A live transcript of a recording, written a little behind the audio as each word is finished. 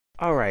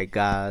Alright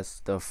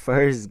guys, the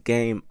first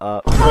game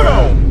up.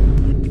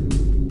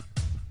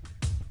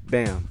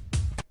 Bam.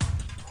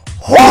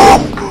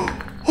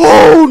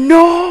 Oh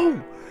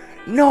no!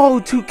 No,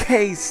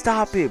 2K,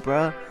 stop it,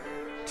 bruh.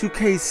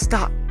 2K,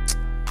 stop.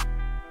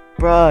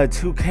 Bruh,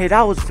 2K,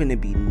 that was finna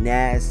be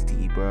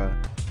nasty, bruh.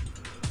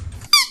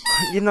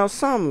 You know,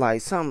 something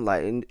like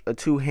a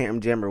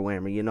two-ham jammer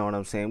whammer, you know what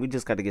I'm saying? We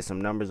just gotta get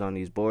some numbers on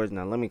these boards.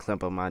 Now let me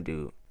clamp up my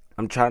dude.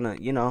 I'm trying to,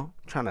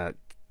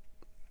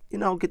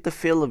 get the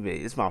feel of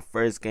it. It's my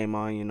first game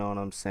on, you know what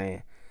I'm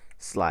saying?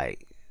 It's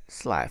like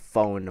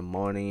 4 in the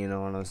morning, you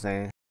know what I'm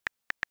saying?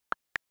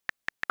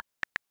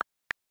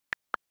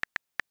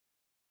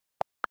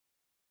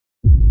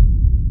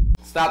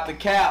 Stop the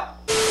cap.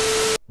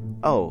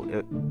 Oh,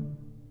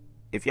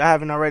 if y'all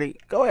haven't already,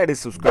 go ahead and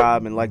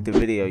subscribe and like the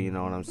video, you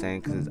know what I'm saying?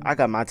 Because I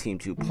got my team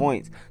 2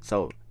 points,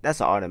 so that's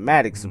an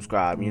automatic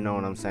subscribe, you know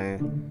what I'm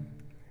saying?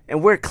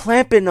 And we're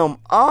clamping them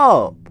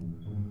up.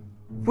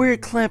 We're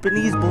clamping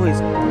these boys.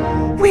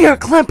 We are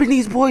clamping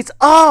these boys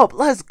up.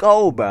 Let's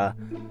go, bruh.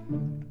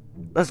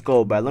 Let's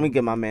go, bruh. Let me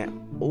get my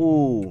man.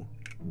 Ooh.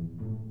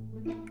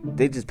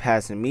 They just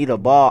passing me the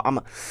ball.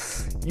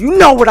 You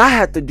know what I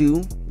have to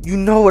do. You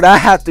know what I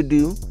have to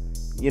do.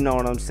 You know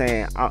what I'm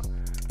saying?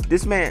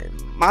 This man,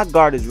 my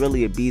guard is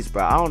really a beast,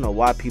 bro. I don't know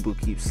why people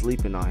keep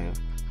sleeping on him.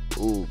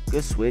 Ooh,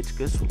 good switch,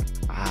 good switch.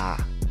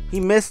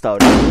 He missed though.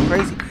 That's the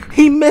crazy.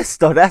 He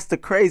missed though. That's the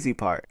crazy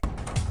part.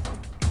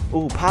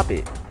 Ooh, pop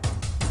it.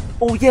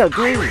 Oh yeah,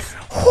 green.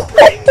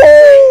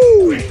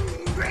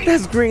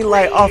 That's green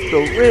light off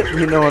the rip.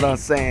 You know what I'm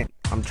saying?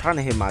 I'm trying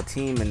to hit my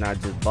team and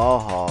not just ball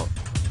hog,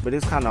 but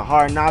it's kind of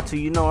hard not to.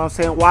 You know what I'm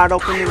saying? Wide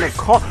open in the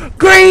car.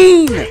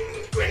 Green.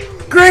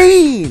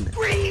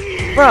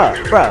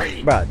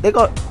 Bruh. They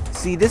go.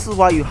 See, this is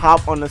why you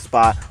hop on the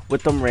spot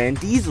with them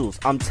Rand Diesels.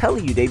 I'm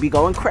telling you, they be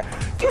going crazy.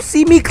 You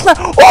see me clap.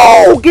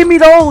 Oh, give me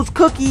those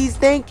cookies.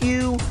 Thank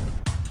you.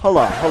 Hold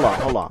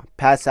on.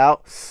 Pass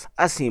out.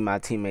 I seen my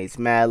teammates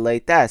mad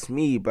late. That's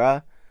me,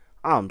 bruh.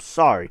 I'm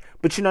sorry.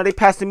 But you know, they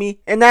passed to me,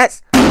 and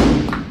that's...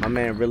 My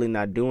man really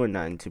not doing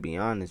nothing, to be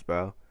honest,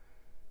 bro.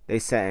 They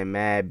setting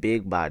mad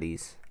big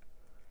bodies.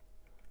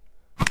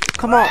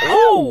 Come on.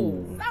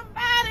 Ooh.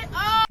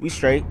 We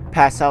straight.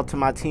 Pass out to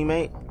my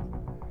teammate.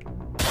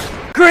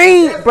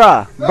 Green!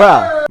 Bruh.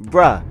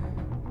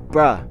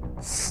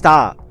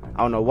 Stop. I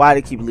don't know why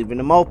they keep leaving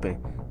them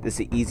open. This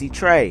is an easy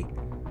trade.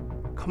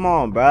 Come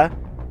on, bruh.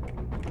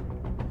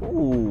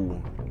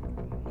 Ooh.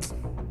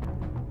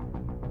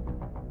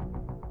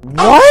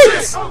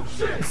 What?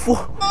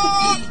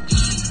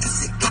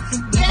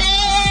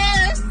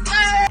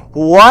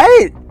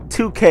 What?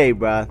 2K,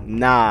 bruh.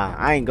 Nah,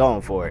 I ain't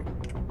going for it.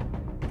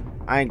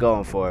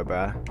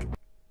 Bruh.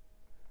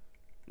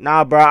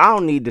 Nah, bruh, I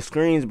don't need the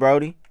screens,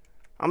 Brody.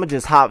 I'ma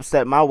just hop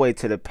step my way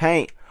to the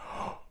paint.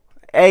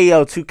 Hey,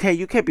 yo, 2K,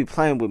 you can't be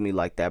playing with me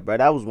like that, bruh.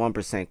 That was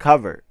 1%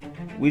 covered.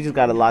 We just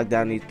gotta lock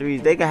down these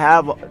threes. They can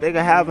have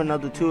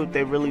another 2 if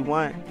they really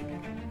want.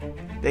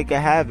 They can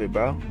have it,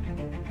 bro.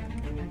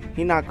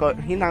 He not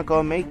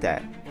gonna make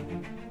that.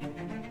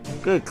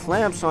 Good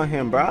clamps on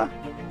him, bruh.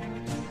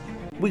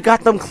 We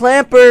got them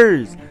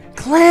clampers.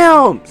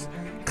 Clamps.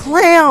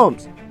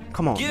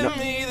 Come on. No.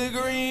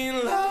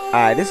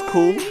 Alright, it's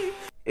cool.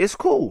 It's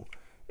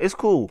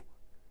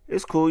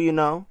cool, you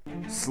know.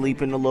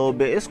 Sleeping a little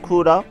bit. It's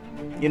cool though.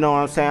 You know what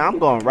I'm saying? I'm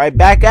going right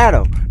back at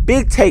him.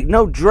 Big take,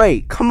 no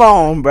Drake. Come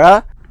on,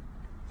 bruh.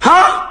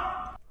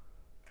 Huh?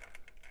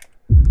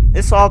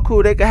 It's all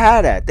cool. They can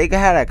have that.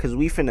 Cause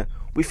we finna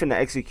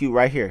execute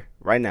right here,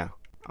 right now.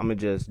 I'ma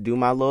just do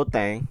my little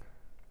thing.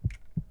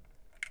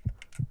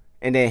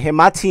 And then hit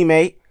my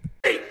teammate.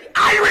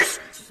 Irish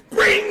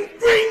green.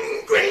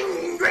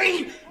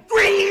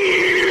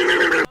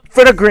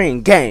 For the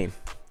green game.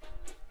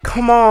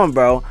 Come on,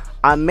 bro.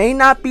 I may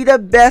not be the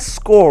best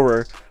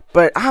scorer,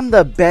 but I'm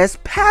the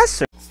best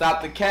passer.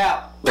 Stop the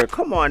cap. Look,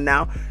 come on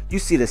now. You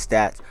see the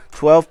stats.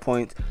 12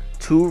 points,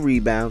 2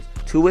 rebounds,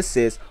 2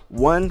 assists,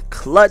 1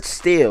 clutch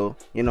steal.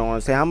 You know what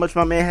I'm saying? How much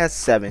my man has?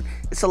 7.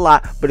 It's a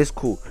lot, but it's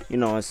cool. You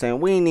know what I'm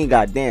saying? We ain't even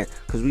got dance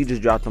because we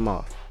just dropped them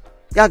off.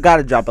 Y'all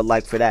gotta drop a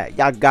like for that.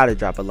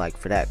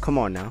 Come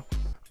on now.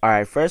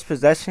 Alright, first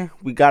possession.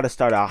 We gotta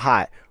start out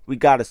hot. You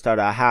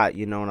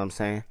know what I'm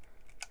saying?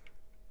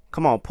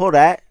 Come on, pull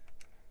that.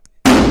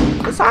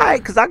 It's alright,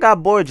 because I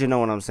got bored, you know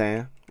what I'm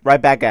saying?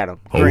 Right back at him.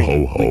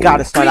 Green. We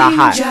gotta start out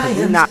hot.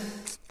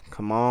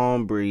 Come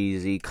on,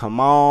 Breezy.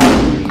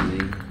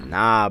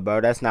 Nah,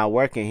 bro, that's not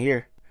working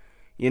here.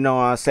 You know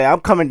what I'm saying? I'm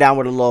coming down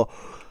with a little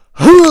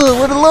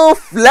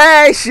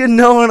flash, you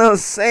know what I'm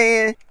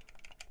saying?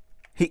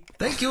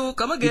 Thank you.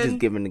 Come again. He just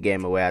giving the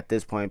game away at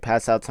this point.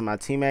 Pass out to my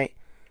teammate.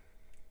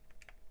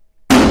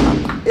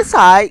 It's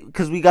alright,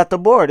 because we got the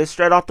board. It's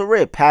straight off the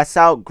rip. Pass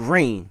out,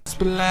 green.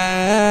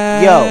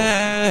 Yo.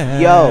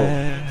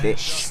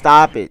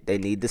 Stop it. They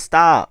need to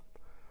stop.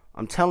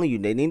 I'm telling you,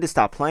 they need to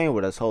stop playing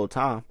with us whole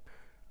time.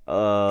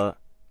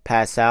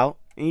 Pass out.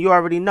 And you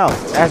already know.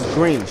 That's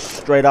green.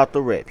 Straight off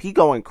the rip. He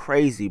going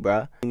crazy,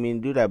 bruh. I didn't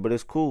mean to do that, but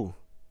it's cool.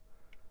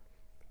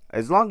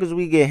 As long as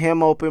we get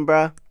him open,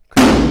 bruh,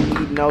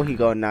 You know he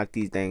gonna knock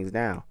these things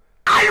down.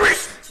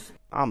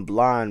 I'm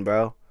blind,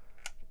 bro.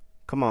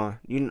 Come on.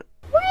 Wait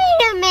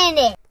a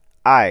minute.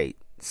 Alright,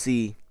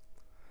 see.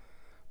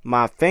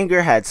 My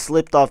finger had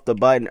slipped off the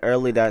button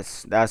early.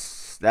 That's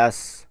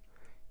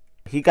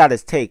he got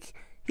his take.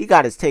 He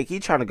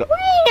trying to go.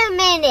 Wait a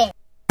minute.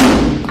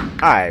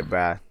 Alright,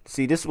 bruh.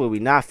 See, this is what we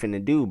not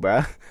finna do,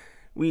 bruh.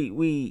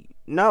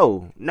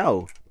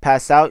 No.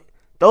 Pass out.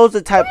 Those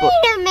are type of.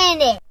 Wait a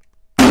minute.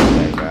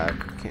 Okay,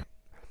 bruh.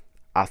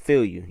 I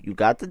feel you. You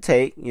got the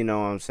take, you know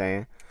what I'm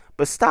saying?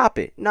 But stop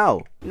it.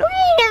 No. Wait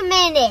a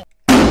minute.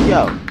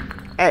 Yo.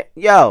 Hey,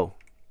 yo.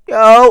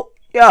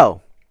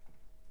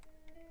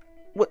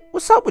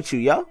 What's up with you,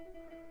 yo?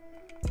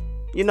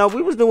 You know,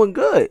 we was doing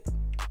good.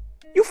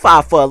 You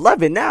 5 for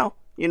 11 now.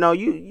 You know,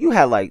 you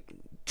had like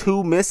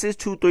 3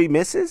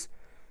 misses.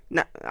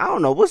 Now, I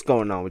don't know what's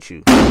going on with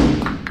you.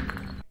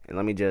 And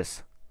let me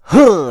just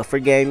for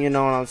game, you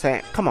know what I'm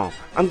saying? Come on.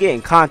 I'm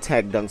getting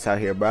contact dunks out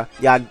here, bro.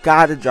 Y'all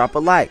gotta drop a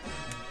like.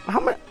 How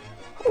many?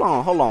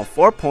 Hold on.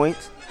 4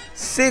 points,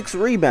 6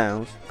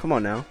 rebounds. Come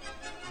on now.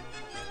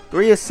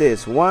 3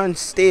 assists, 1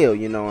 steal,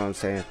 you know what I'm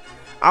saying?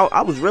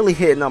 I was really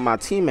hitting on my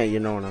teammate, you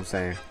know what I'm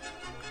saying?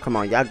 Come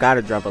on, y'all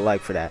gotta drop a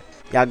like for that.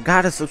 Y'all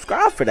gotta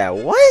subscribe for that.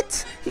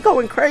 What? He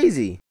going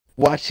crazy.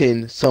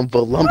 Watching some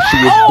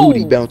voluptuous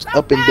booty bounce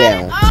up and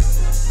down.